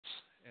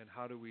and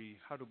how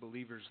do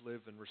believers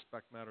live and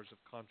respect matters of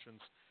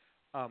conscience.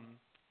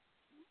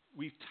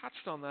 We've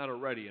touched on that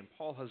already, and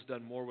Paul has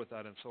done more with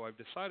that, and so I've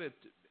decided,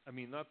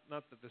 not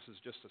that this is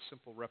just a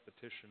simple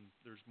repetition,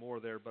 there's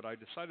more there, but I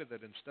decided that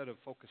instead of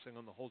focusing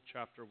on the whole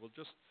chapter, we'll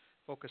just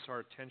focus our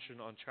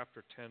attention on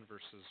chapter 10,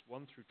 verses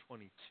 1 through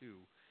 22.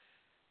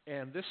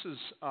 And this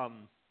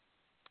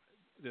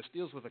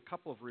deals with a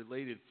couple of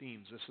related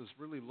themes. This is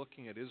really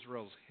looking at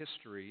Israel's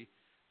history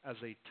as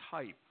a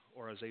type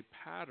or as a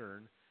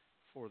pattern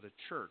for the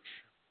church.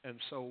 And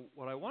so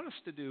what I want us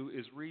to do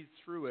is read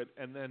through it,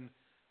 and then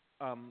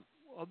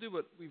I'll do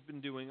what we've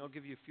been doing. I'll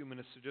give you a few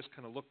minutes to just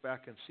kind of look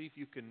back and see if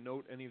you can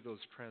note any of those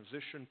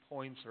transition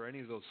points or any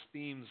of those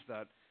themes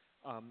that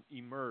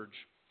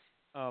emerge.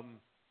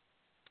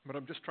 But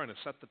I'm just trying to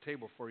set the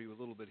table for you a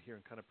little bit here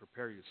and kind of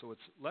prepare you. So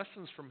it's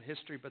lessons from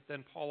history, but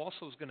then Paul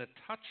also is going to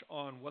touch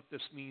on what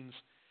this means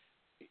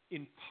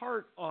in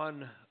part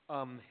on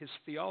his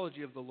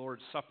theology of the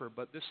Lord's Supper,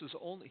 but this is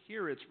only,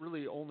 here it's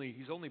really only,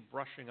 he's only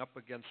brushing up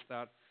against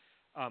that.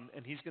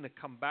 And he's going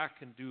to come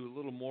back and do a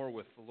little more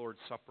with the Lord's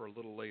Supper a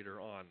little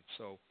later on.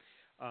 So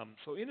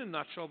in a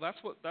nutshell, that's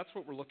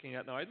what we're looking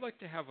at now. I'd like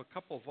to have a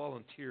couple of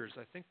volunteers.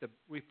 I think that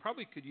we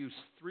probably could use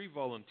 3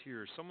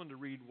 volunteers, someone to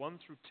read 1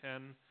 through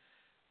 10,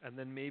 and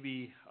then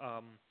maybe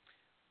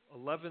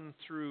 11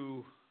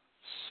 through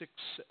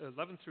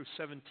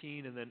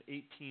 17, and then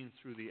 18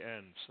 through the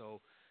end.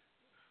 So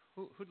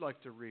who'd like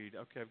to read?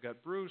 Okay, I've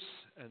got Bruce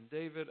and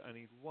David. I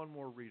need one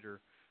more reader.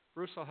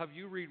 Bruce, I'll have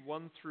you read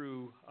 1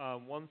 through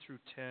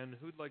 10.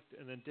 Who'd like to,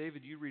 and then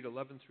David, you read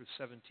 11 through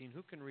 17.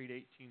 Who can read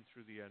 18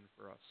 through the end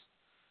for us?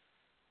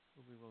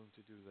 Who'll be willing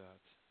to do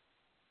that?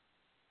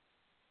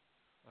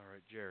 All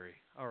right, Jerry.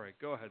 All right,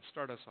 go ahead.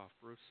 Start us off,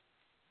 Bruce.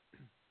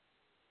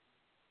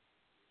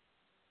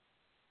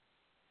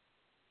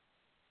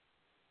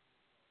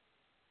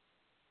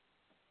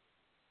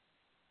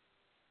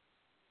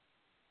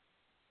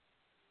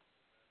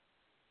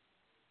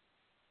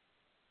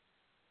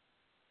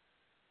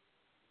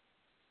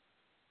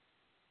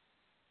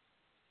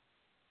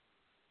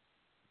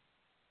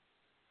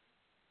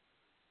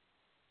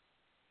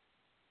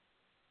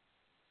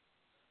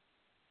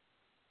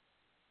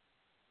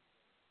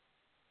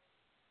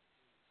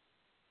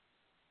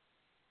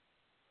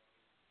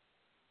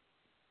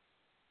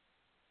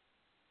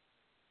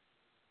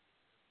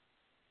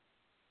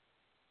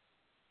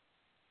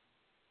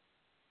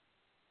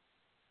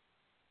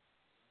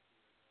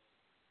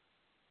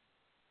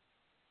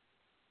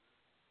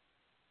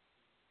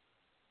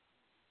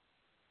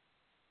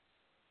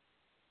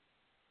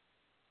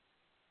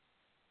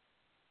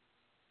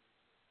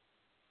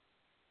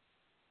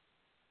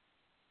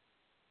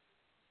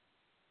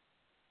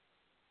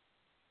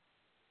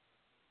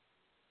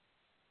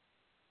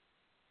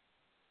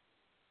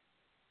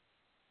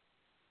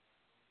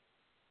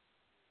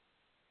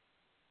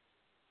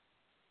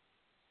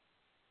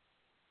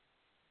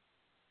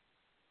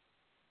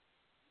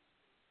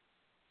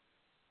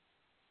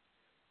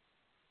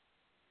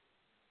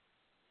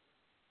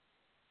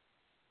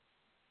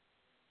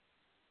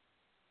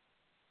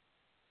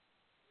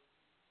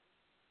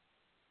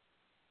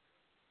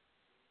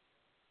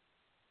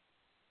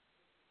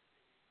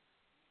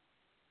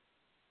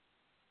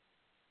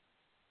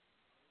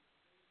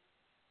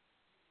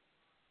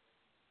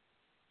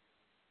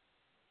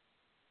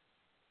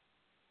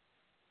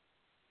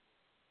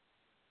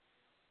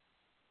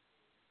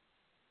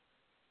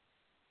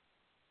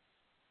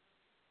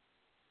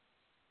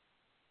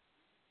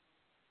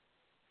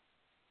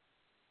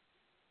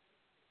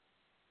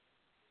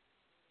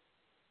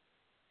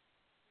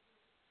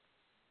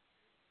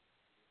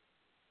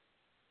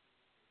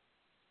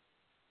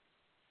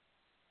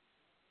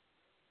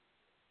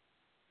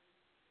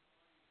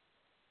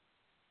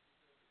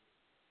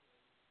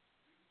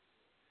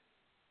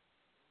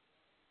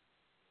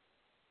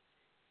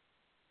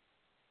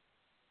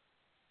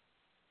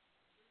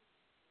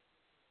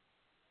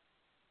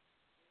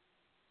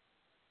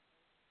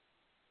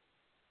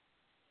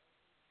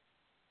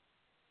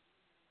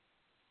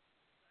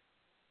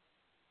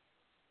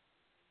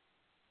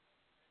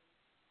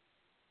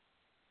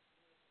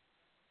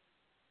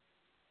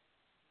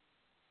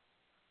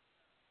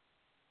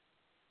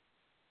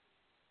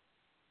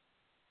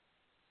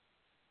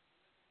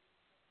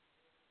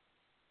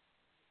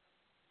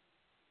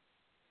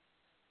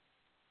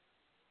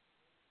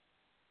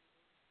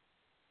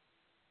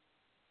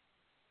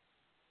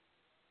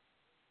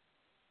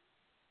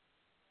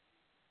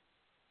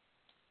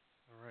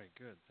 All right,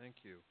 good.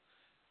 Thank you.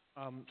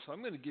 So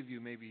I'm going to give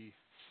you maybe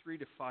 3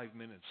 to 5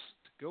 minutes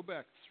to go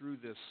back through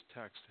this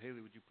text.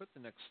 Haley, would you put the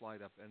next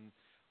slide up? And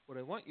what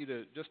I want you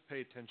to just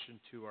pay attention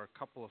to are a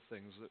couple of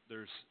things.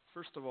 There's,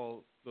 first of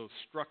all, those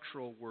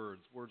structural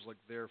words like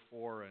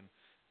therefore and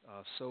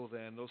so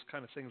then, those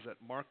kind of things that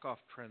mark off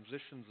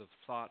transitions of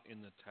thought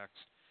in the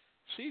text.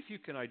 See if you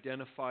can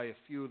identify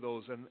a few of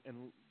those, and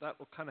that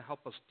will kind of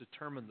help us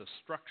determine the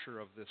structure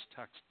of this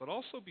text, but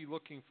also be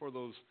looking for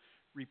those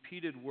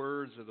repeated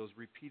words or those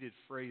repeated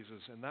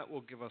phrases, and that will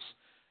give us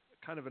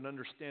kind of an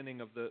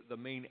understanding of the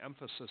main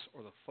emphasis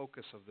or the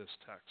focus of this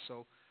text.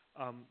 So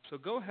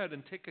go ahead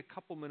and take a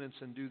couple minutes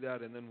and do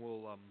that, and then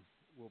we'll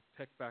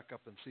pick back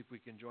up and see if we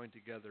can join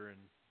together and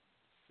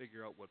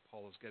figure out what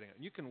Paul is getting at.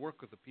 And you can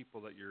work with the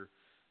people that you're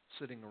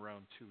sitting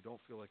around too.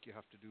 Don't feel like you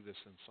have to do this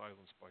in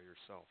silence by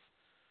yourself.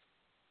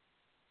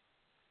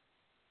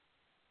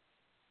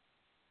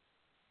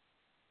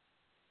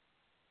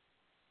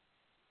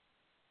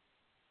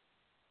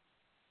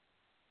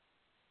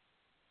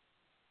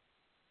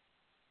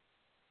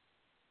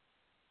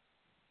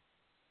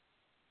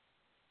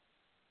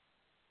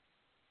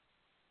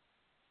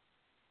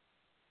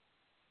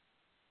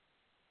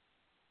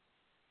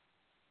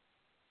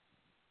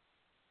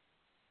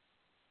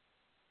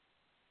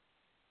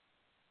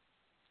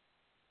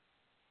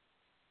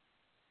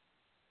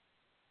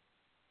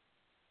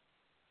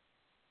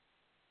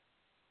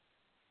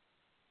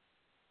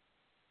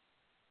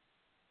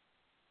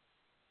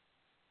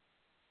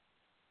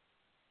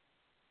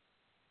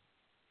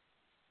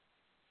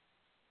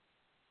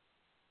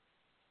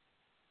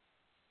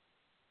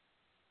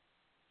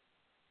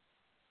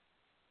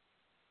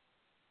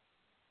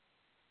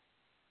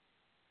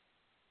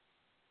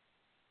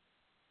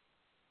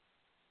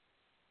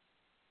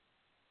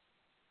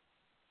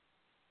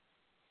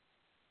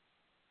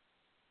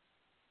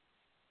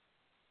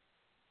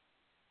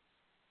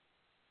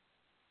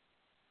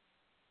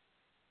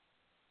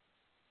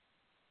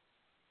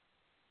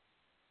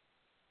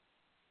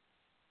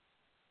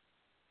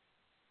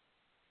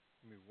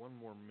 Give me one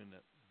more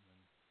minute and then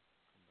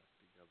come back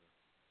together.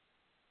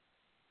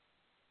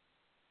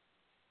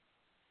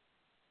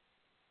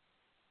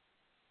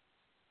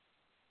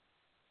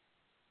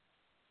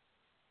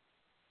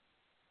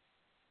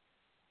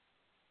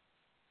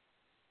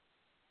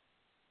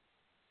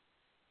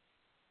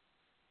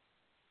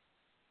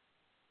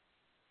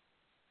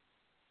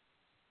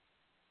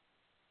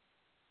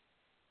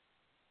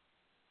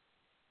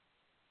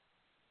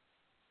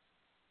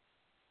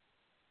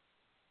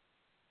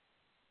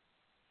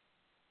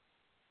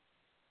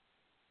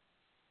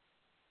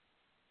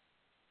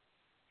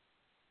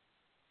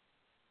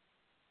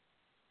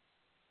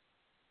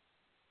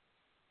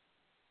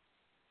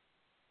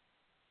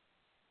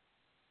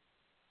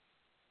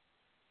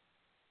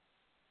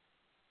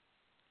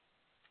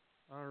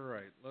 All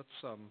right, let's.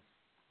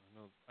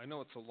 I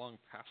know it's a long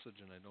passage,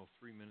 and I know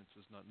 3 minutes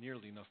is not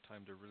nearly enough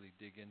time to really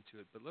dig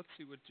into it. But let's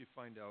see what you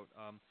find out.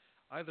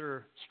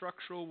 Either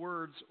structural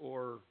words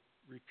or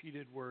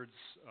repeated words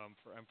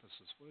for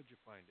emphasis. What did you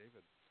find,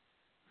 David?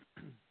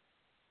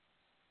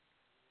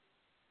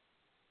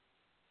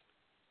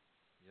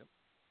 Yep.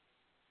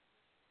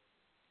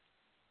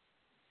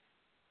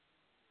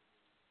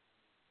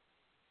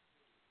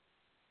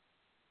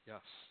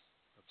 Yes,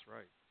 that's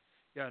right.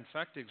 Yeah, in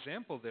fact, the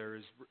example there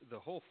is the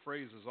whole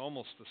phrase is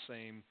almost the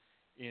same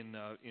in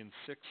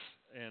 6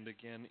 and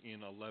again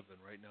in 11.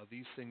 Right now,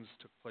 these things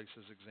took place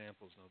as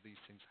examples. Now, these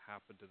things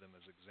happened to them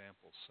as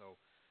examples. So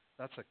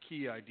that's a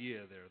key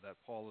idea there that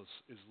Paul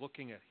is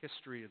looking at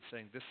history and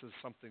saying this is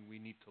something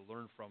we need to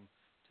learn from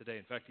today.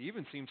 In fact, he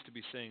even seems to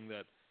be saying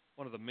that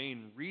one of the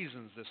main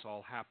reasons this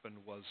all happened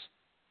was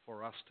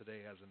for us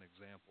today as an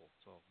example.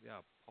 So, yeah,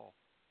 Paul.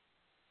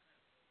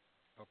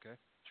 Okay,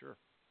 sure.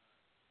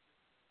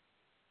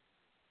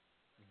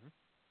 Hmm.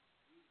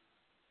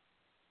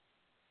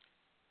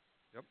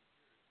 Yep.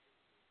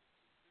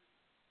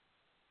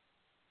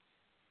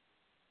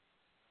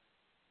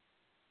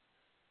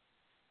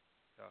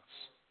 Yes.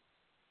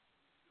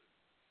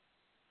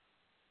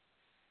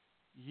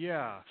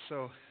 Yeah,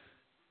 so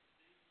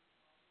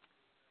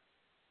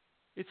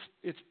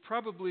it's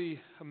probably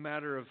a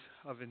matter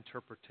of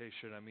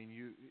interpretation. I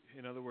mean,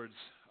 in other words,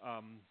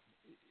 um,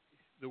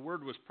 the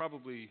word was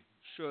probably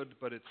should,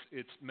 but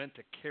it's meant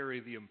to carry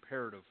the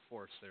imperative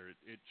force there.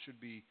 It should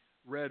be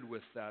read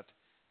with that.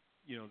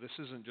 This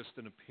isn't just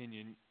an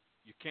opinion.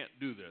 You can't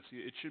do this.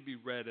 It should be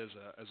read as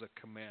a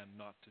command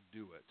not to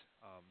do it.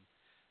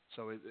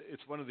 So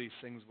it's one of these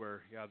things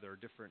where there are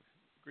different.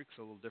 Greek's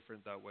a little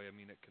different that way. I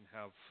mean, it can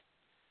have.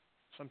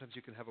 Sometimes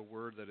you can have a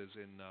word that is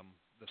in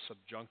the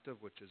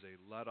subjunctive, which is a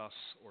let us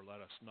or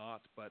let us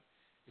not, but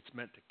it's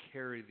meant to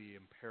carry the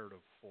imperative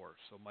force.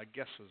 So my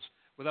guess is,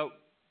 without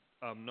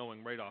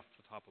knowing right off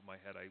the top of my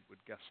head, I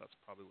would guess that's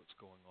probably what's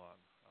going on.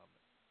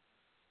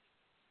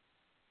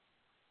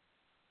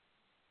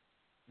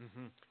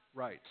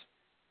 Right.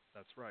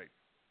 That's right.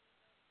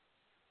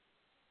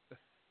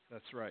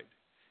 That's right.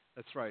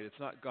 That's right. It's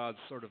not God's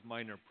sort of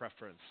minor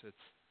preference.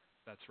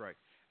 That's right.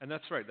 And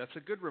that's right. That's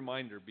a good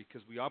reminder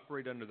because we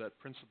operate under that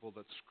principle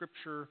that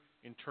Scripture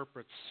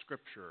interprets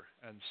Scripture,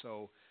 and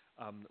so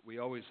we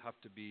always have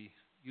to be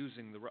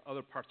using the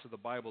other parts of the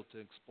Bible to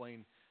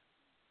explain,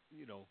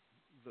 you know,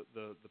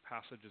 the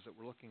passages that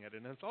we're looking at.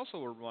 And it's also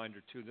a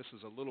reminder too. This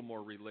is a little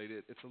more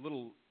related. It's a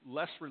little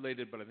less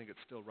related, but I think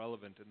it's still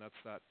relevant, and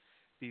that's that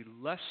the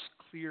less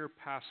clear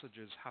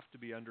passages have to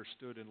be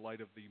understood in light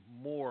of the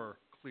more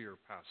clear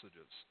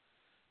passages.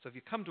 So if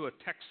you come to a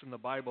text in the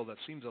Bible that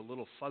seems a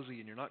little fuzzy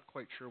and you're not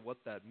quite sure what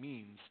that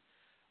means,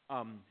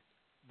 um,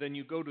 then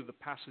you go to the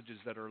passages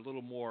that are a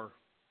little more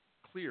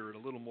clear and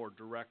a little more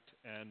direct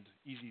and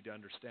easy to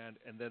understand,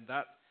 and then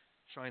that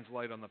shines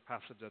light on the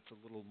passage that's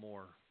a little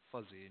more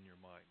fuzzy in your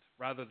mind,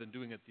 rather than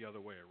doing it the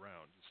other way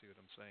around. You see what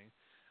I'm saying?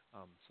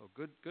 So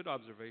good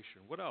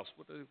observation. What else?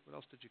 What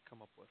else did you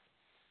come up with?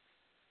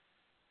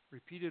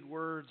 Repeated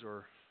words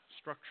or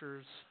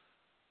structures?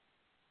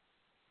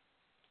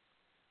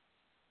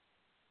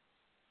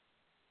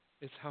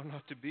 It's how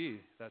not to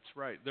be. That's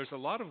right. There's a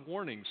lot of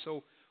warnings.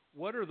 So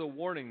what are the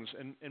warnings?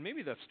 And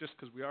maybe that's just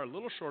because we are a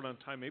little short on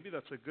time. Maybe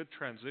that's a good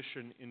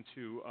transition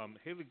into,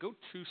 Haley, go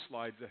 2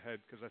 slides ahead,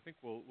 because I think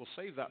we'll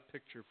save that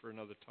picture for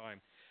another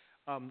time.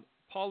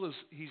 Paul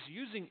he's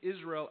using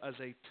Israel as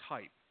a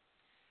type.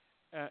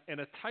 And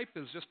a type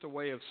is just a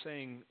way of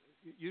saying,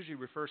 it usually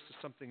refers to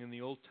something in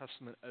the Old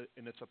Testament,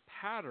 and it's a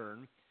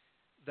pattern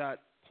that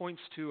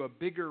points to a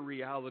bigger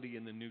reality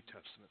in the New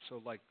Testament.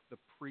 So like the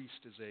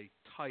priest is a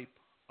type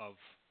of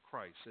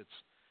Christ.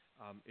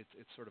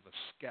 It's sort of a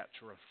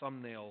sketch or a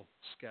thumbnail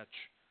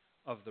sketch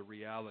of the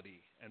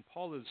reality. And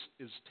Paul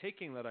is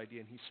taking that idea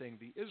and he's saying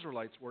the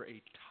Israelites were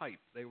a type.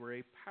 They were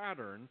a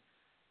pattern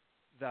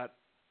that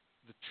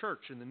the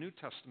church in the New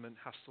Testament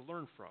has to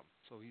learn from.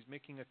 So he's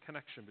making a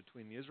connection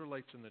between the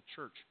Israelites and the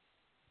church.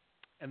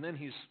 And then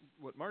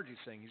what Margie's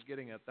saying, he's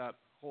getting at that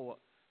whole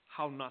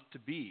how not to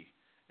be.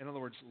 In other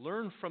words,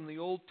 learn from the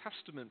Old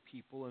Testament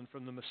people and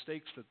from the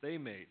mistakes that they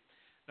made.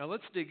 Now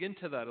let's dig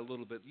into that a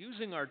little bit.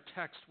 Using our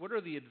text, what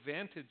are the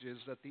advantages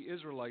that the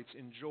Israelites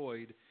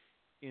enjoyed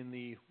in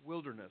the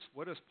wilderness?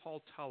 What does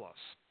Paul tell us?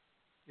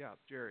 Yeah,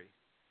 Jerry.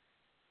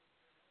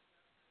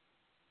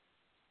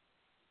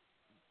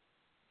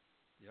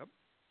 Yep.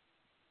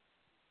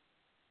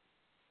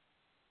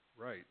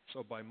 Right.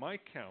 So by my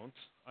count,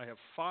 I have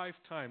 5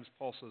 times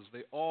Paul says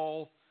they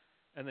all,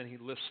 and then he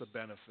lists a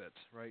benefit,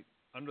 right?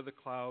 Under the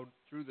cloud,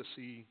 through the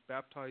sea,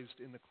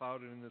 baptized in the cloud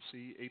and in the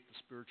sea, ate the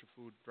spiritual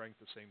food, drank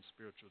the same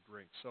spiritual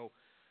drink. So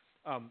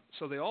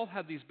they all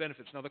had these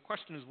benefits. Now the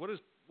question is, what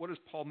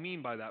does Paul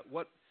mean by that?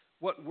 What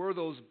were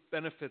those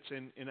benefits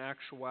in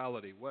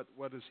actuality? What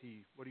do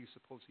you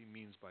suppose he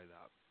means by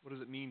that? What does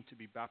it mean to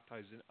be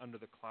baptized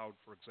under the cloud,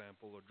 for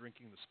example, or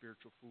drinking the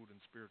spiritual food and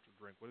spiritual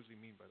drink? What does he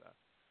mean by that?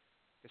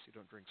 I guess you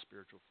don't drink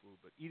spiritual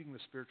food, but eating the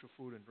spiritual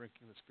food and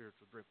drinking the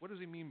spiritual drink. What does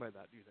he mean by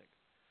that, do you think?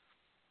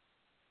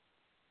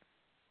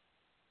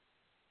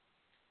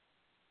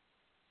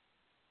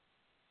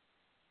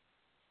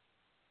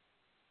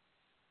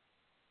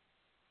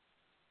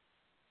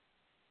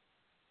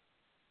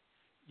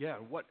 Yeah,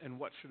 what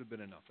should have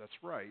been enough? That's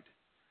right.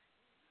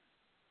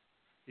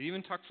 It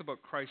even talks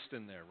about Christ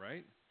in there,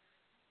 right?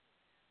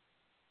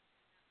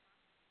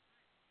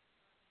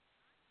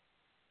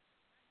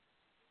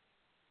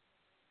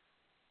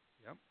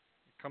 Yep.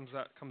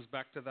 Comes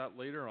back to that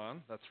later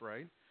on. That's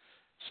right.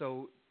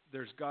 So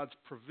there's God's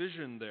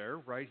provision there,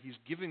 right? He's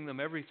giving them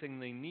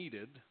everything they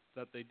needed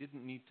that they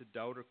didn't need to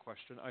doubt or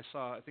question. I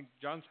think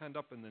John's hand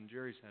up and then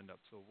Jerry's hand up.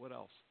 So what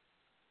else?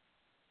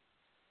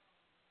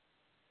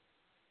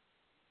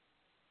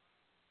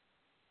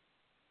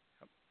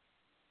 Yep.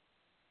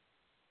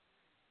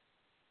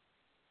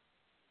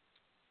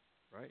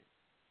 Right.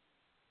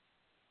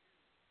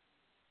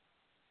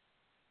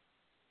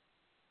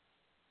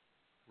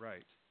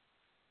 Right.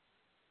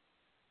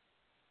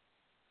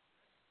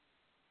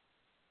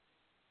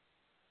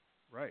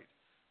 Right.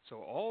 So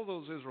all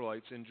those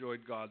Israelites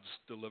enjoyed God's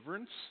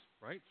deliverance,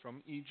 right,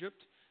 from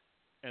Egypt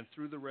and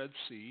through the Red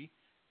Sea,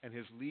 and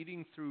his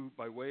leading through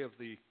by way of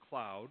the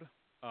cloud,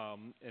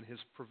 and his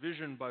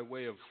provision by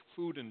way of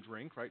food and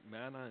drink, right,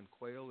 manna and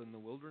quail in the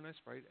wilderness,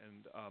 right,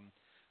 and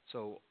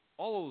so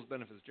all those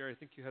benefits. Jerry, I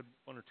think you had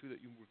 1 or 2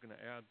 that you were going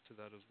to add to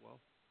that as well.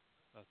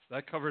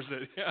 That covers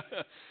it. Yeah.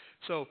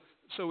 So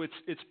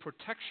it's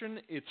protection,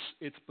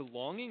 it's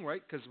belonging,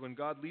 right? Because when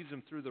God leads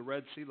them through the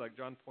Red Sea, like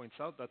John points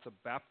out, that's a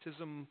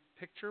baptism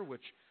picture.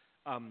 Which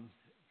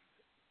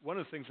one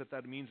of the things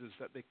that means is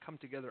that they come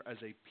together as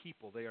a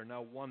people. They are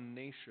now one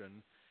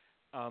nation.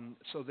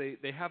 So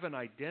they have an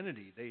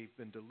identity. They've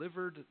been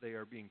delivered. They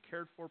are being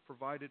cared for,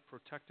 provided,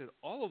 protected.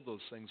 All of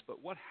those things.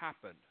 But what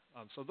happened?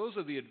 So those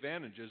are the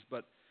advantages.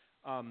 But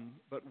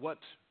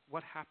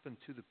what happened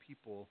to the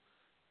people?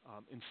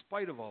 In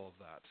spite of all of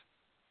that,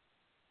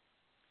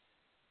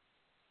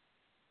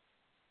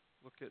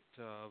 look at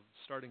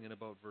starting in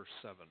about verse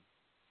 7.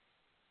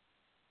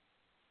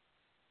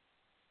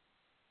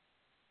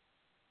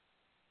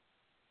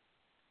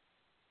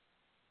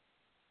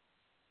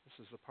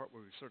 This is the part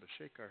where we sort of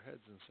shake our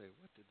heads and say,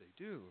 what did they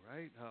do,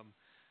 right?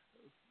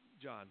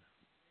 John.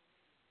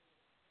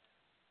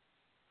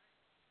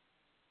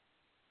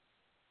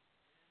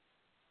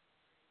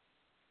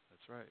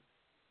 That's right.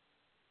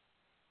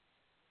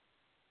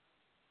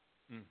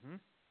 Mm-hmm.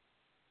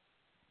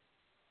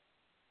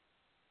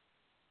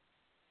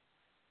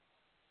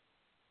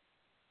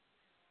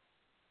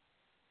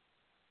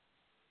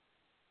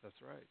 That's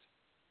right.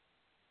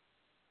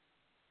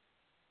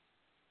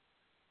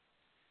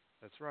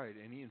 That's right.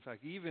 And in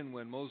fact, even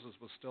when Moses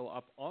was still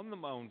up on the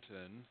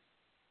mountain,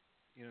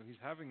 he's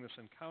having this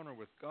encounter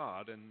with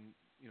God, and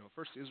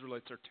first the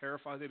Israelites are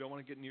terrified. They don't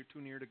want to get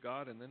too near to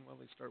God. And then,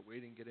 they start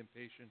waiting, get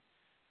impatient.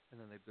 And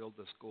then they build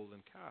this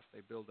golden calf.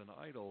 They build an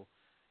idol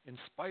in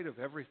spite of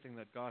everything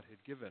that God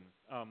had given.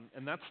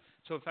 And that's,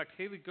 so in fact,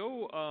 Haley,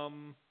 go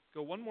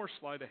one more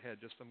slide ahead.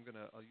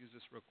 I'll use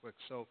this real quick.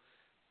 So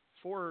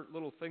 4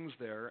 little things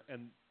there,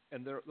 and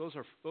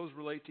those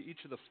relate to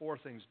each of the 4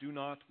 things. Do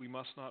not, we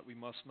must not,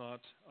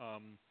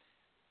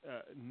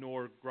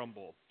 nor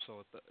grumble.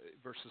 So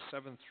verses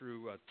 7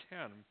 through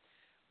 10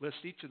 list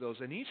each of those,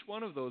 and each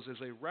one of those is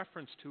a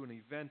reference to an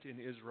event in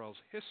Israel's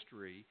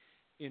history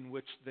in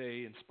which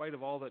they, in spite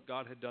of all that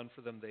God had done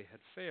for them, they had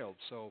failed.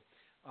 So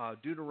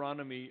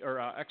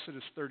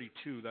Exodus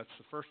 32, that's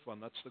the first one.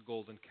 That's the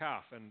golden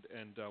calf, and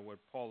what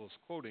Paul is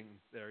quoting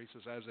there, he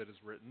says, "As it is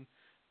written,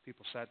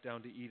 people sat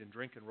down to eat and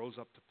drink and rose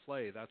up to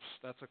play."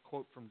 That's a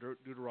quote from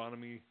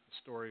Deuteronomy, the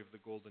story of the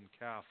golden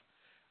calf.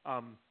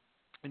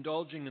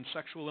 Indulging in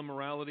sexual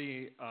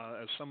immorality,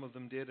 as some of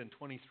them did, and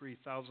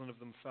 23,000 of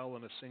them fell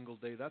in a single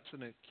day. That's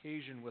an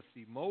occasion with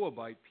the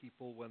Moabite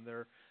people when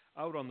they're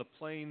out on the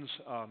plains,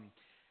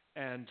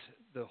 and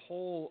the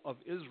whole of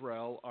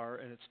Israel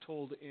and it's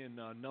told in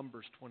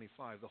Numbers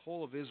 25, the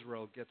whole of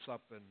Israel gets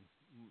up, and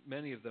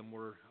many of them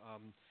were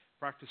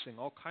practicing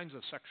all kinds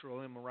of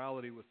sexual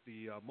immorality with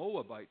the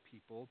Moabite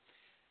people,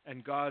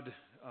 and God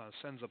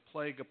sends a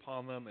plague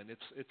upon them, and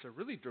it's a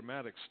really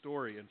dramatic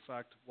story. In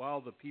fact,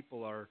 while the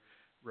people are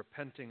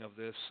repenting of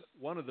this,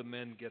 one of the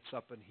men gets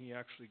up and he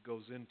actually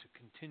goes in to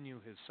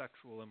continue his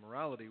sexual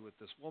immorality with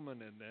this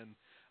woman, and then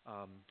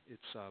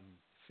it's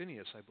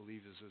Phineas, I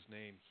believe is his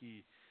name.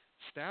 He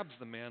stabs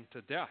the man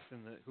to death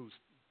who's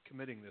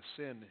committing this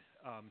sin.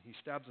 He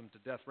stabs him to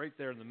death right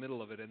there in the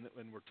middle of it,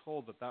 and we're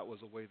told that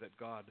was a way that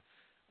God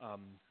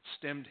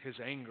stemmed his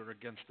anger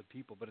against the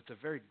people. But it's a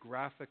very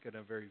graphic and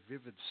a very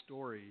vivid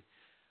story.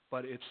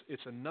 But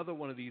it's another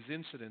one of these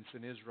incidents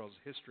in Israel's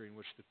history in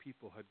which the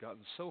people had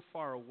gotten so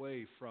far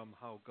away from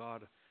how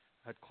God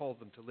had called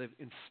them to live,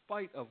 in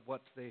spite of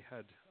what they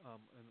had,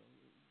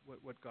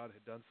 what God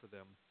had done for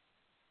them.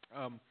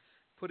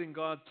 Putting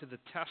God to the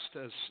test,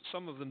 as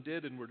some of them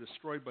did, and were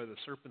destroyed by the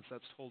serpents.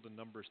 That's told in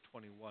Numbers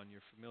 21. You're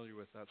familiar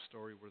with that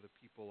story where the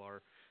people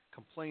are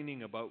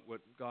complaining about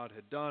what God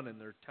had done, and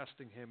they're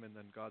testing him, and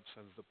then God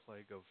sends the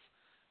plague of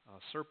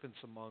serpents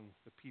among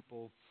the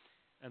people.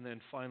 And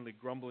then finally,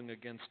 grumbling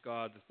against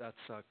God. That's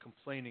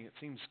complaining. It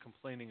seems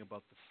complaining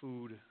about the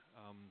food,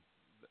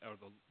 or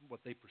what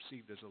they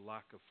perceived as a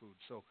lack of food.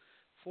 So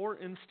 4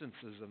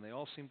 instances, and they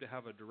all seem to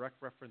have a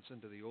direct reference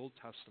into the Old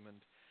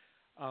Testament.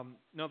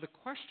 Now the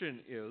question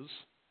is,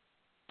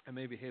 and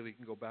maybe Haley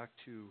can go back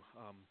to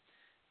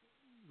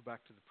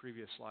the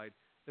previous slide.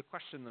 The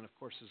question then, of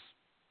course, is,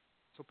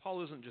 so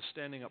Paul isn't just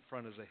standing up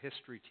front as a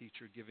history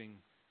teacher giving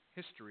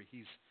history.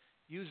 He's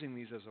using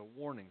these as a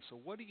warning. So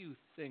what do you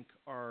think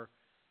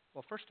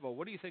first of all,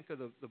 what do you think of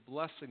the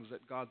blessings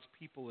that God's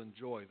people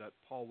enjoy that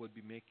Paul would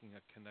be making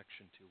a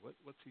connection to?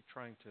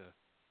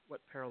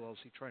 What parallels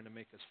is he trying to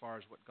make as far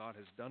as what God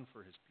has done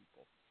for his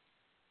people?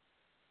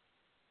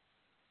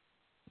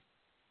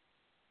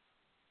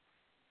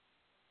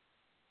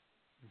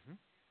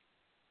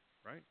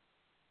 Right?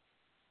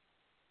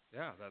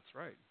 Yeah, that's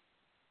right.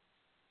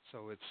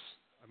 So it's,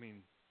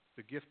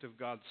 the gift of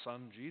God's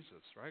Son,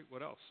 Jesus, right?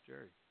 What else,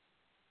 Jerry?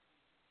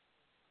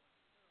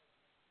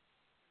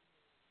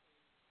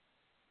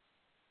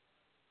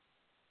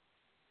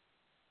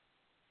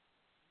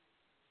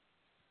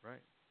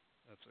 Right.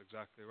 That's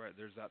exactly right.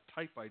 There's that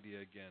type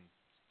idea again.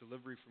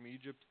 Delivery from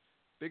Egypt,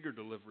 bigger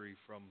delivery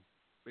from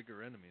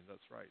bigger enemy.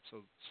 That's right.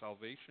 So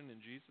salvation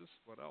in Jesus,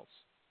 what else?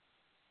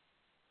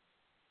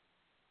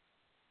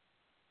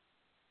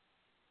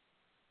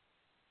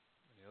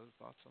 Any other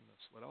thoughts on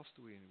this? What else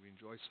do we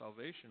enjoy?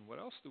 Salvation. What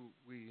else do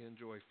we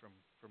enjoy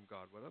from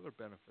God? What other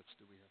benefits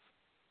do we have?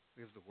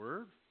 We have the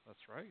Word.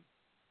 That's right.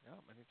 Yeah.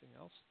 Anything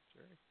else,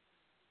 Jerry?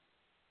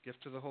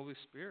 Gift of the Holy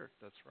Spirit.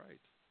 That's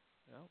right.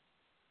 Yeah.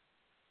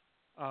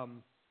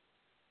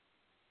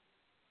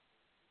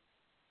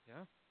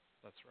 Yeah,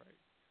 that's right.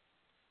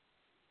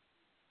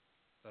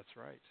 That's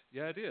right.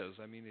 Yeah, it is.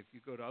 If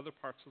you go to other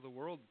parts of the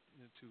world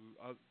to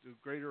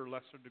greater or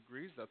lesser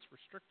degrees, that's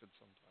restricted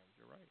sometimes.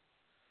 You're right.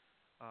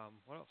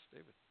 What else,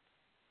 David?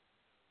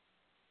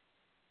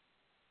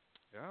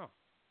 Yeah,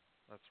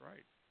 that's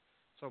right.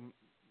 So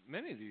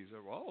many of these,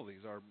 or all of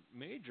these, are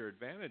major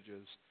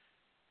advantages.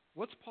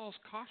 What's Paul's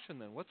caution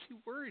then? What's he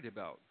worried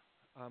about?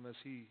 As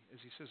he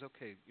says,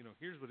 okay,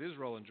 here's what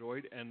Israel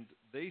enjoyed, and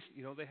they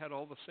had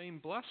all the same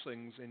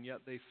blessings, and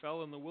yet they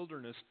fell in the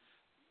wilderness.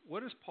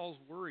 What is Paul's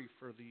worry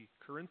for the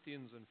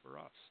Corinthians and for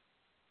us?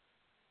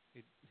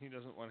 He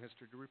doesn't want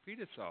history to repeat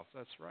itself.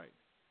 That's right,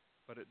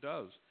 but it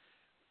does.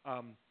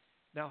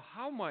 Now,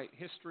 how might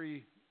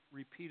history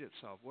repeat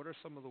itself? What are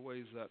some of the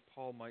ways that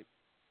Paul might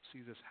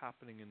see this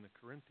happening in the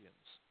Corinthians?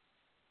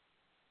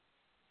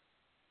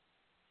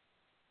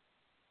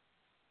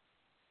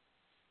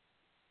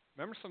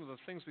 Remember some of the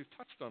things we've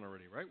touched on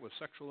already, right? Was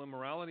sexual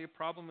immorality a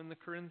problem in the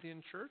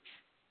Corinthian church?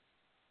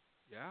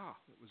 Yeah,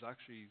 it was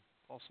actually,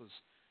 Paul says,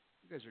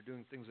 you guys are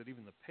doing things that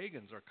even the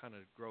pagans are kind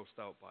of grossed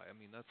out by.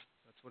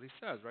 That's That's what he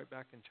says right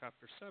back in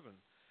chapter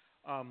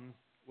 7.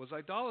 Was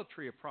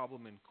idolatry a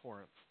problem in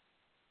Corinth?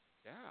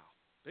 Yeah,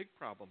 big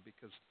problem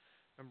because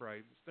remember,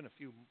 it's been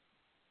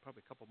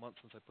probably a couple months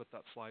since I put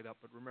that slide up,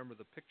 but remember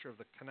the picture of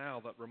the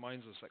canal that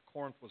reminds us that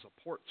Corinth was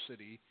a port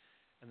city,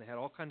 and they had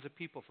all kinds of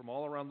people from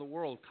all around the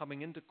world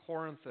coming into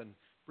Corinth and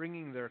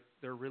bringing their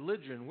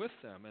religion with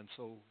them, and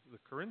so the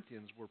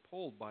Corinthians were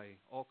pulled by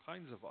all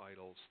kinds of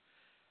idols.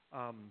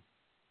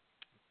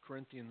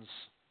 Corinthians,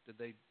 did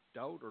they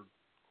doubt or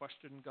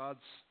question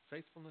God's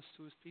faithfulness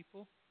to his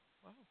people?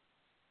 Well,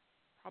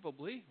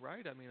 probably,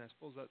 right? I mean, I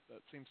suppose that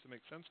seems to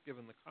make sense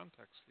given the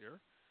context here.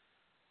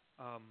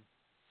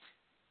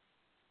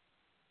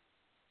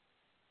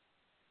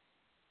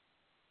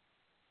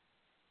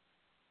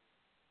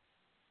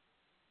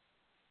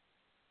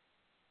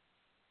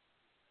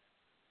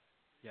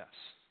 Yes,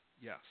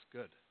 yes,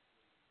 good.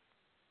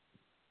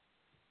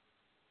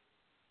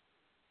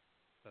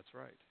 That's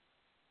right.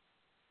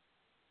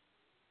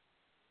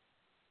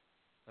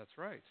 That's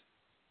right.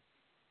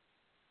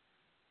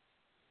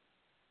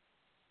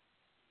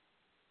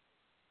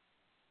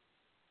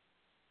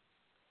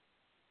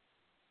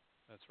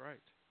 That's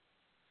right.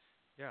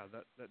 Yeah,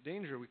 that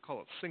danger, we call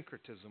it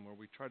syncretism, where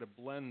we try to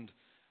blend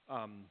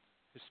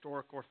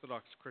historic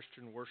Orthodox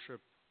Christian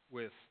worship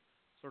with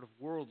sort of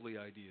worldly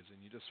ideas,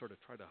 and you just sort of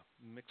try to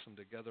mix them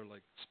together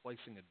like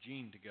splicing a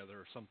gene together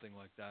or something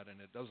like that, and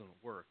it doesn't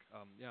work.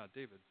 Yeah,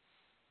 David.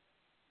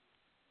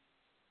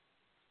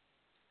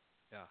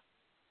 Yeah,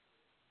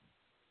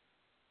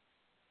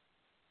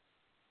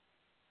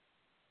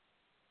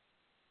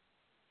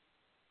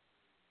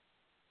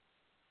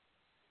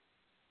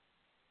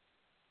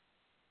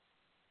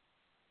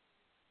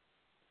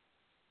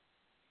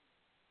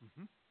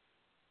 hmm,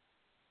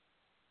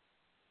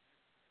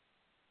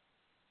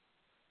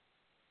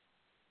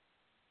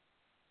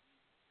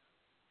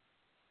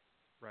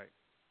 right.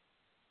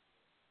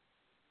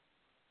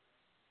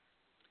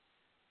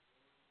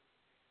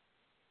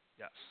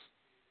 Yes,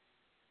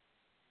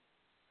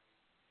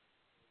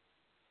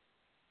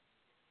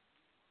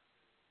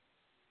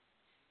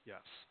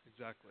 yes,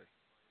 exactly.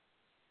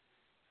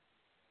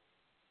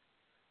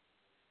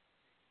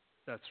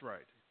 That's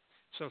right.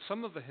 So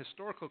some of the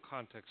historical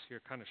context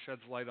here kind of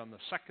sheds light on the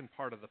second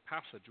part of the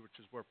passage, which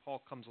is where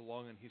Paul comes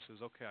along and he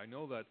says, "Okay, I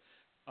know that,"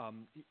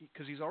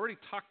 because he's already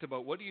talked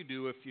about what do you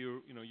do if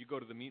you go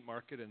to the meat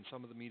market and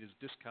some of the meat is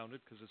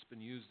discounted because it's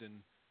been used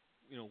in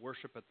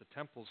worship at the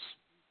temples.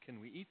 Can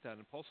we eat that?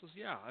 And Paul says,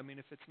 "Yeah. I mean,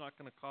 if it's not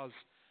going to cause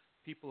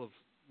people of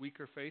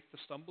weaker faith to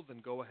stumble, then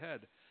go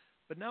ahead."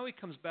 But now he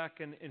comes back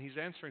and he's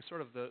answering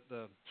sort of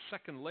the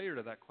second layer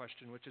to that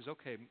question, which is,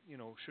 okay,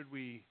 should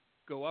we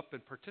go up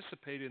and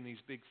participate in these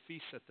big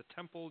feasts at the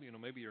temple?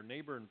 Maybe your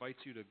neighbor invites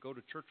you to go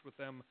to church with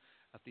them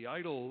at the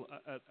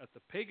at the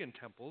pagan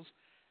temples,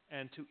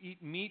 and to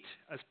eat meat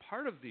as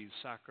part of these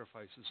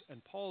sacrifices.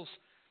 And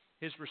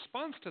his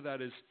response to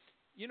that is,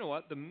 you know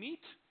what, the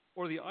meat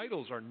or the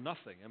idols are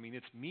nothing. I mean,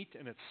 it's meat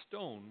and it's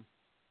stone.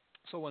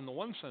 So in the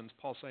one sense,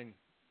 Paul's saying,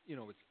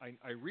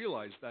 I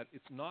realize that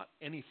it's not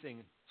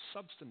anything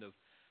substantive.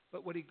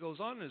 But what he goes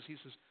on is he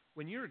says,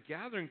 when you're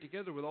gathering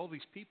together with all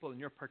these people and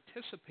you're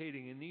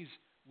participating in these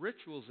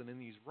rituals and in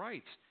these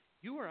rites,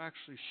 you are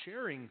actually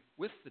sharing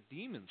with the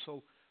demons.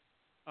 So,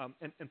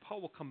 and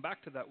Paul will come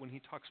back to that when he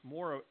talks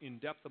more in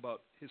depth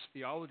about his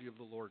theology of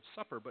the Lord's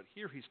Supper. But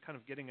here he's kind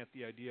of getting at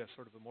the idea,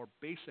 sort of a more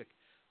basic.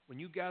 When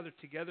you gather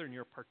together and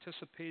you're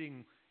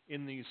participating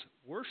in these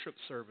worship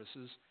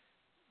services,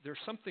 there's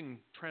something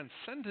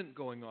transcendent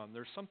going on.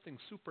 There's something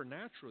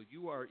supernatural.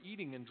 You are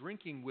eating and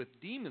drinking with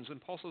demons. And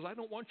Paul says, I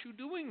don't want you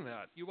doing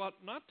that. You ought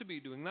not to be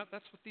doing that.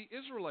 That's what the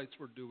Israelites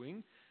were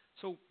doing.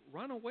 So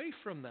run away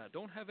from that.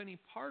 Don't have any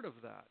part of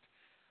that.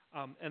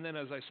 And then,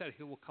 as I said,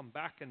 he will come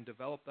back and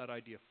develop that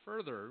idea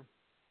further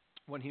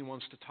when he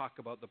wants to talk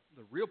about the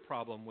real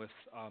problem with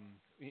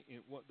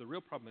the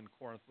real problem in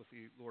Corinth with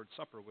the Lord's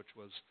Supper, which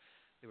was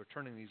they were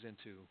turning these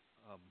into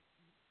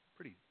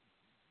pretty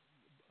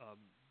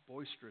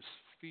boisterous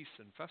feasts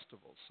and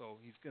festivals. So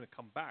he's going to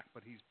come back,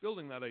 but he's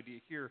building that idea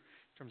here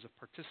in terms of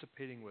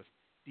participating with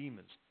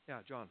demons. Yeah,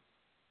 John.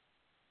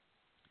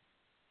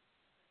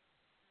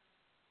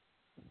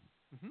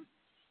 Mm-hmm.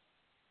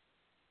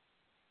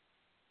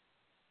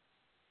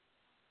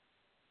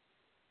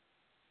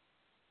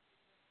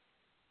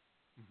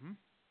 Mm-hmm.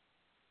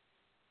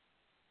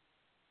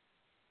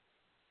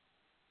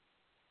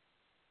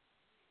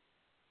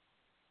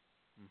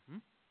 Mm-hmm.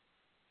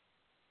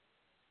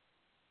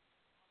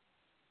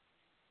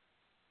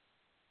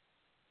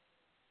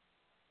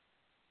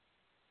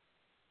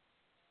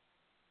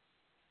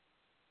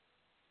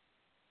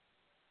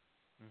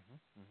 Mm-hmm.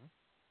 Mm-hmm.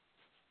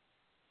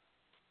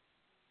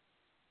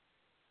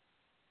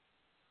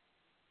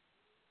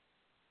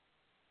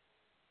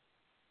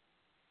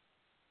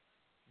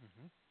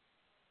 Mm-hmm.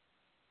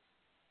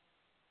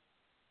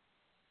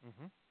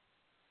 Mm-hmm.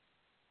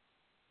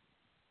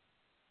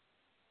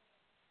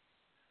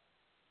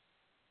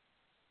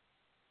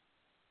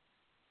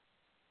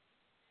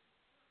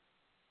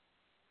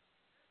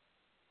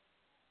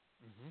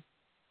 Mm-hmm.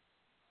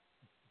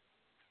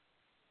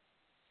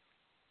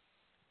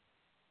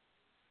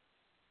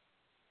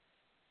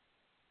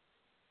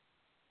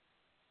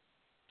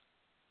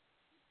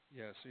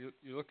 Yeah, so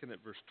you're looking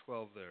at verse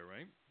 12 there,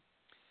 right?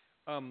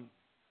 Um,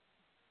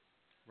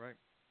 right.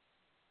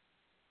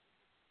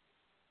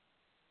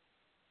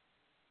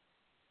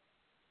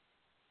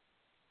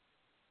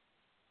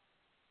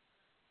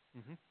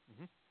 Mm-hmm.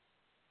 Mm-hmm.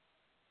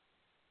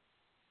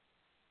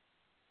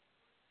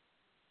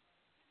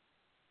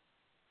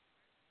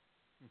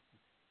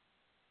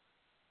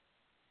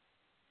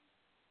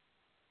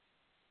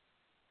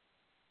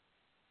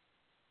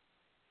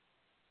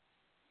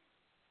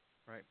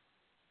 Right.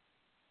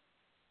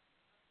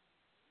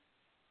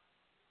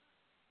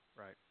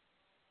 Right.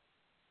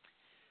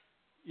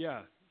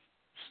 Yeah.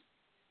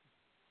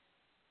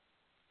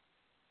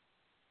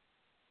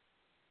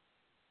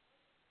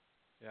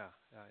 Yeah.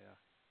 Yeah. Yeah.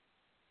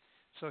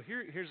 So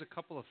here's a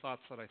couple of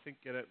thoughts that I think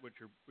get at what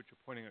you're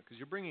pointing out, because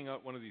you're bringing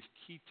out one of these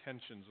key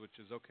tensions, which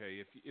is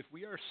okay. If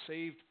we are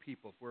saved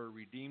people, if we're a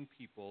redeemed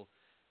people,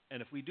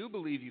 and if we do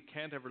believe you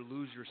can't ever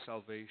lose your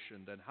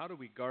salvation, then how do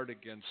we guard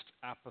against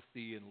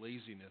apathy and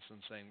laziness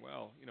and saying,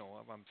 well,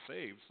 I'm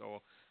saved,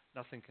 so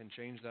nothing can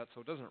change that,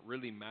 so it doesn't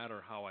really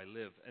matter how I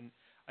live. And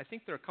I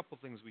think there are a couple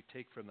of things we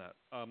take from that.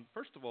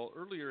 First of all,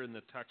 earlier in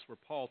the text where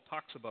Paul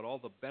talks about all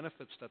the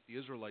benefits that the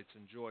Israelites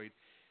enjoyed,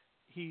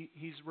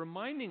 he's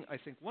reminding, I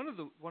think, one of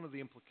the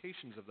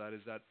implications of that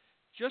is that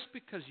just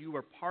because you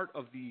are part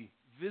of the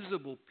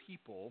visible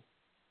people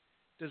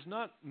does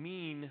not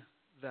mean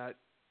that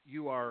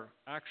you are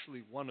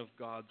actually one of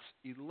God's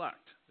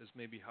elect, is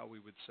maybe how we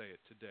would say it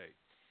today.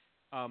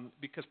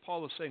 Because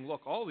Paul is saying,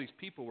 look, all these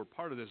people were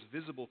part of this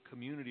visible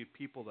community of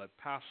people that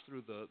passed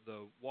through the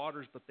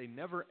waters, but they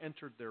never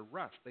entered their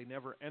rest. They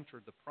never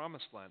entered the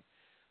promised land.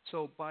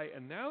 So by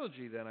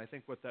analogy, then, I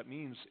think what that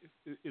means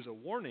is a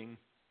warning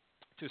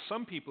to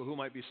some people who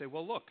might be say,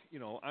 well, look,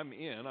 I'm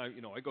in. I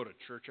go to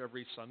church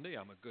every Sunday.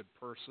 I'm a good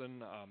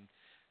person.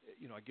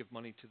 I give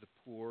money to the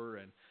poor,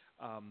 and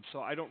so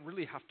I don't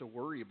really have to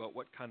worry about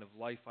what kind of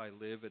life I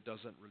live. It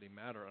doesn't really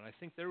matter. And I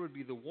think there would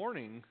be the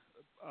warning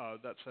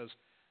that says,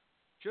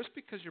 just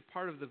because you're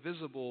part of the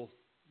visible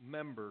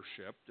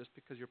membership, just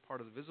because you're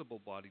part of the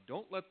visible body,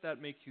 don't let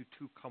that make you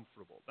too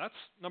comfortable. That's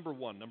number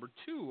one. Number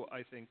two,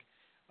 I think,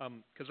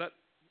 because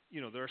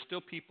there are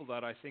still people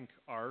that I think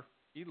are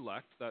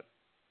elect that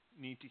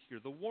need to hear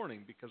the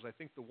warning, because I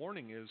think the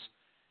warning is,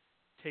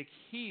 take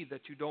heed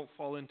that you don't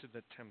fall into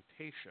the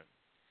temptation,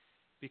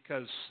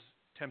 because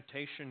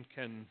temptation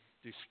can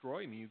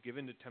destroy me. You give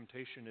in to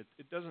temptation,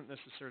 it doesn't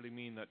necessarily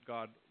mean that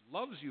God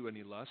loves you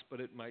any less, but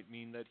it might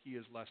mean that he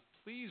is less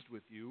pleased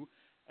with you,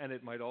 and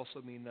it might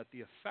also mean that the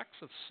effects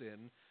of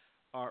sin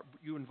are,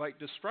 you invite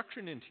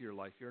destruction into your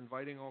life. You're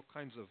inviting all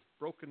kinds of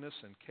brokenness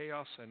and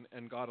chaos,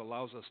 and God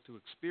allows us to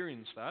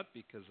experience that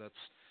because that's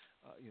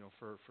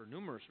for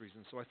numerous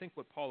reasons. So I think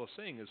what Paul is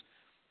saying is,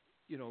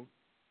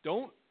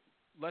 don't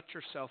let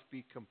yourself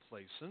be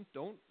complacent.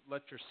 Don't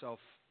let yourself,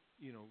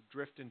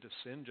 drift into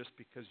sin just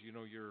because you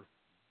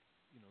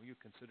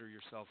consider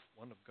yourself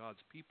one of God's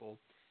people.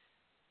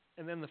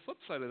 And then the flip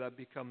side of that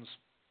becomes,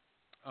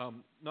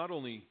 not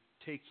only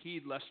take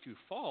heed lest you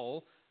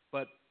fall,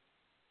 but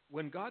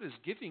when God is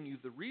giving you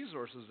the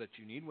resources that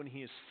you need, when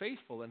he is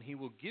faithful and he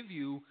will give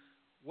you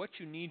what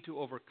you need to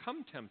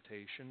overcome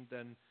temptation,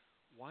 then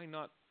why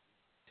not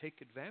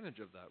take advantage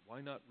of that?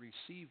 Why not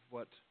receive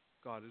what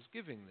God is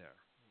giving there?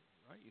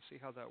 Right? You see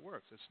how that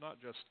works. It's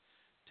not just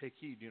take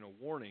heed,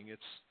 warning.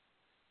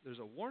 There's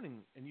a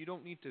warning, and you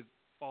don't need to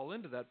fall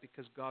into that,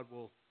 because God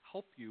will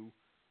help you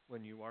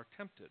when you are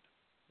tempted.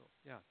 So,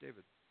 yeah,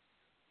 David.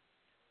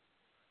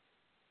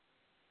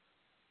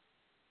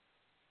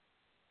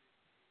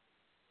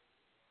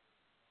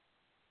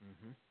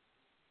 Mm-hmm.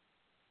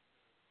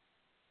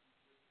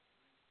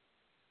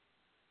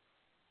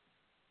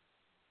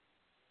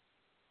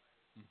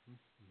 Mm-hmm.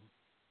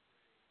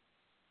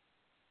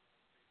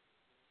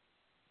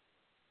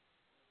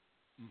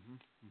 Mm-hmm.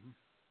 Mm-hmm.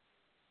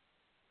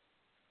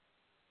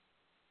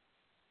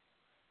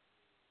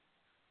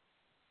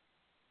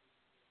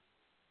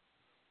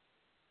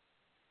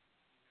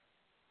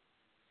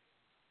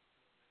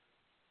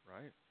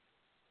 Right.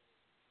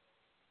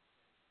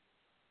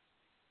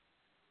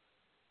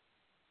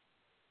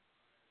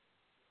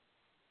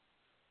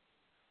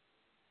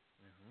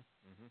 Mm-hmm.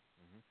 Mm-hmm.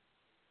 Mm-hmm.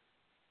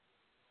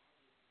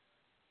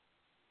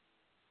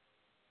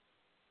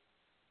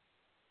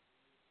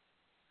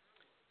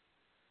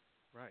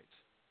 Right.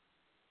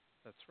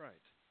 That's right.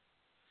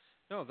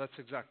 No, that's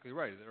exactly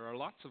right. There are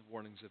lots of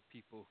warnings of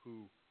people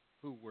who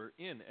were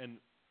in, and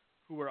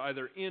who were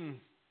either in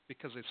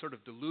because they sort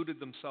of deluded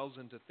themselves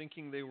into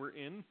thinking they were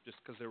in just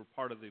because they were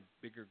part of the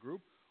bigger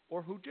group,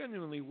 or who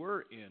genuinely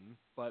were in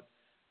but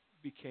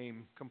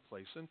became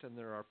complacent. And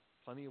there are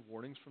plenty of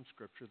warnings from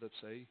Scripture that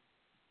say,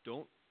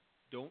 don't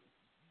don't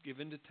give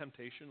in to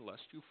temptation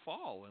lest you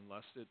fall, and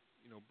lest it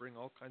bring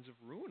all kinds of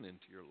ruin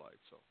into your life.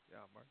 So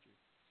yeah, Margie.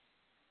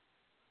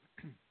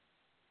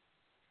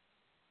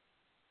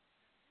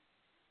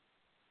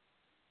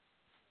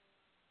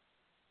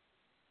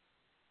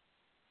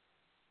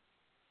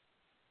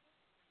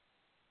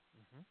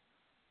 Hmm.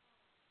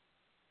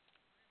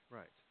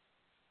 Right.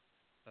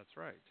 That's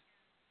right.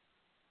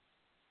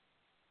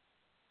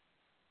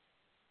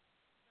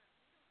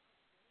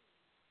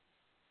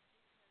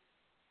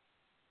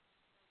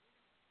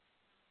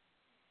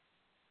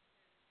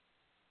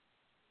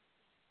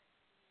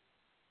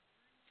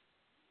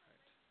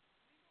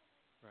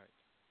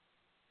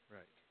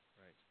 Right.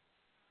 Right.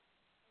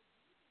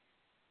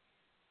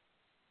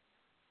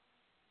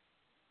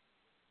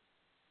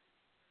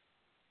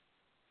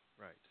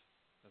 Right.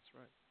 That's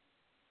right.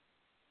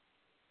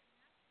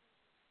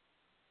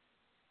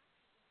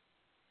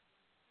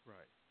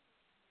 Right.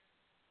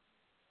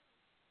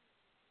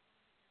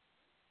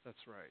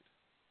 That's right.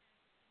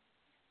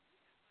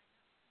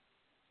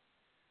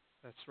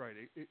 That's right.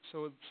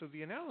 So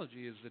the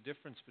analogy is the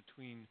difference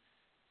between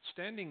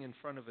standing in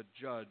front of a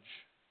judge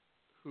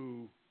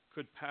who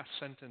could pass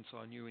sentence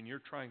on you, and you're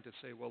trying to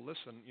say, well,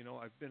 listen,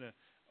 I've been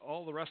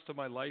all the rest of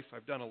my life,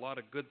 I've done a lot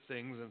of good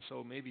things, and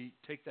so maybe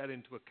take that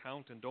into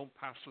account and don't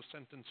pass the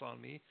sentence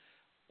on me.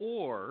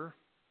 Or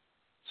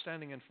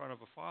standing in front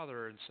of a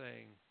father and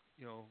saying,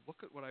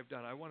 look at what I've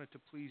done. I wanted to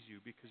please you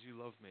because you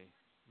love me.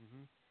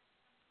 Hmm.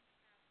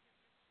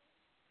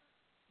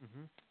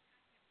 Hmm.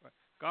 Right.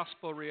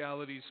 Gospel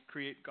realities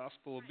create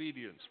gospel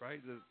obedience, right?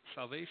 The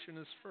salvation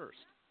is first.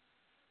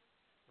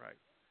 Right.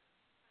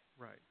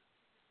 Right.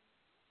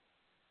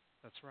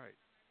 That's right.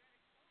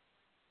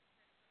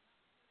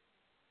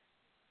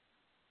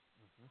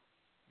 Hmm.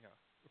 Yeah.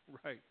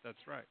 Right.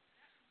 That's right.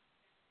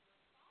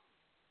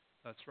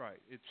 That's right.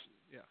 It's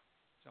yeah,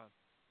 John.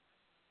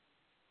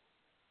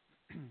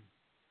 Hmm.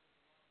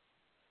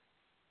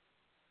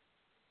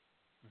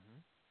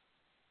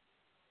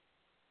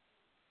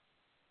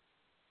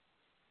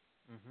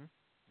 Hmm.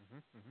 Hmm.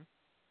 Hmm.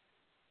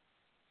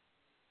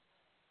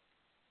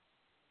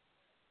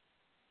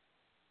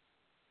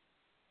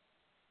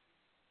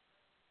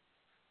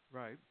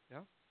 Right.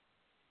 Yeah.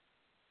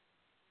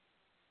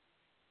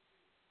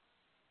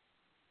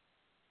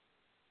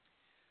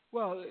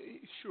 Well,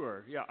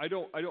 sure. Yeah. I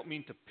don't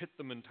mean to pit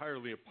them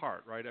entirely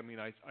apart, right? I mean,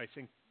 I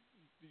think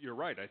you're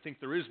right. I think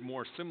there is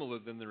more similar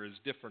than there is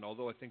different.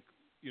 Although I think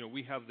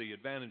we have the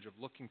advantage of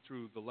looking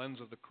through the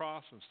lens of the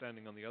cross and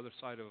standing on the other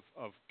side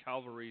of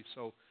Calvary.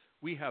 So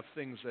we have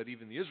things that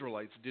even the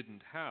Israelites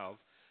didn't have.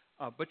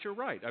 But you're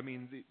right. I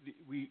mean,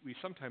 we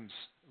sometimes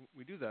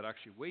we do that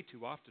actually way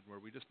too often, where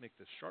we just make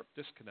this sharp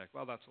disconnect.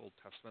 Well, that's Old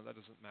Testament. That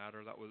doesn't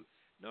matter. That was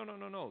no, no,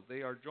 no, no.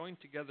 They are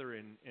joined together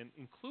in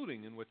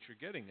including in what you're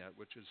getting at,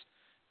 which is,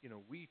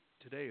 we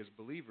today as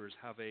believers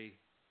have a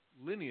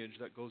lineage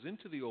that goes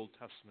into the Old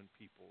Testament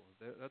people.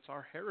 That's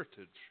our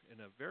heritage in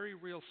a very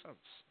real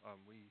sense.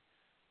 We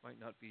might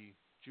not be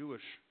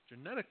Jewish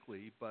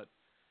genetically, but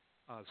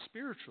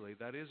spiritually,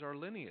 that is our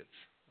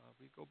lineage.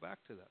 We go back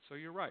to that. So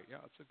you're right. Yeah,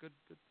 it's a good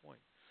point.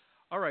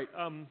 All right,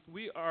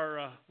 we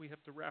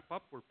have to wrap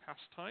up. We're past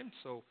time,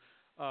 so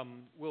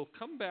we'll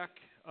come back.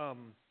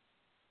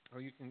 Or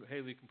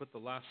Haley, you can put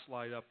the last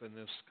slide up, and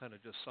this kind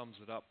of just sums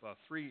it up.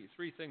 Three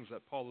things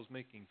that Paul is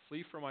making: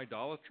 flee from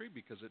idolatry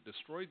because it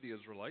destroyed the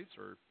Israelites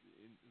or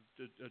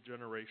a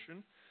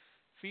generation.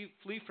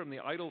 Flee from the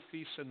idol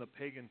feasts and the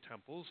pagan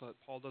temples.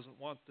 Paul doesn't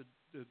want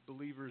the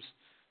believers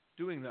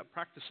doing that,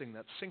 practicing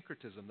that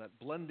syncretism, that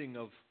blending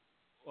of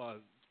uh,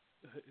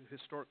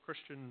 historic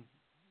Christian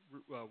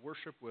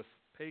worship with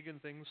pagan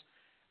things,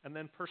 and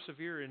then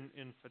persevere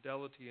in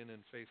fidelity and in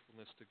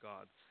faithfulness to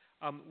God.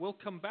 We'll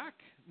come back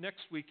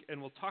next week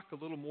and we'll talk a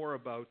little more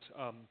about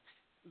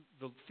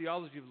the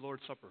theology of the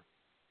Lord's Supper.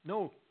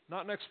 No,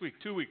 not next week,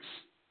 2 weeks.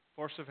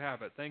 Force of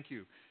habit, thank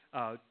you.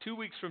 2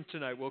 weeks from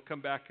tonight, we'll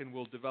come back and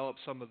we'll develop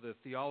some of the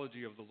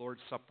theology of the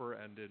Lord's Supper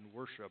and in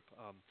worship.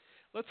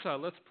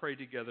 Let's pray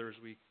together as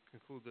we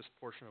conclude this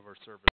portion of our service.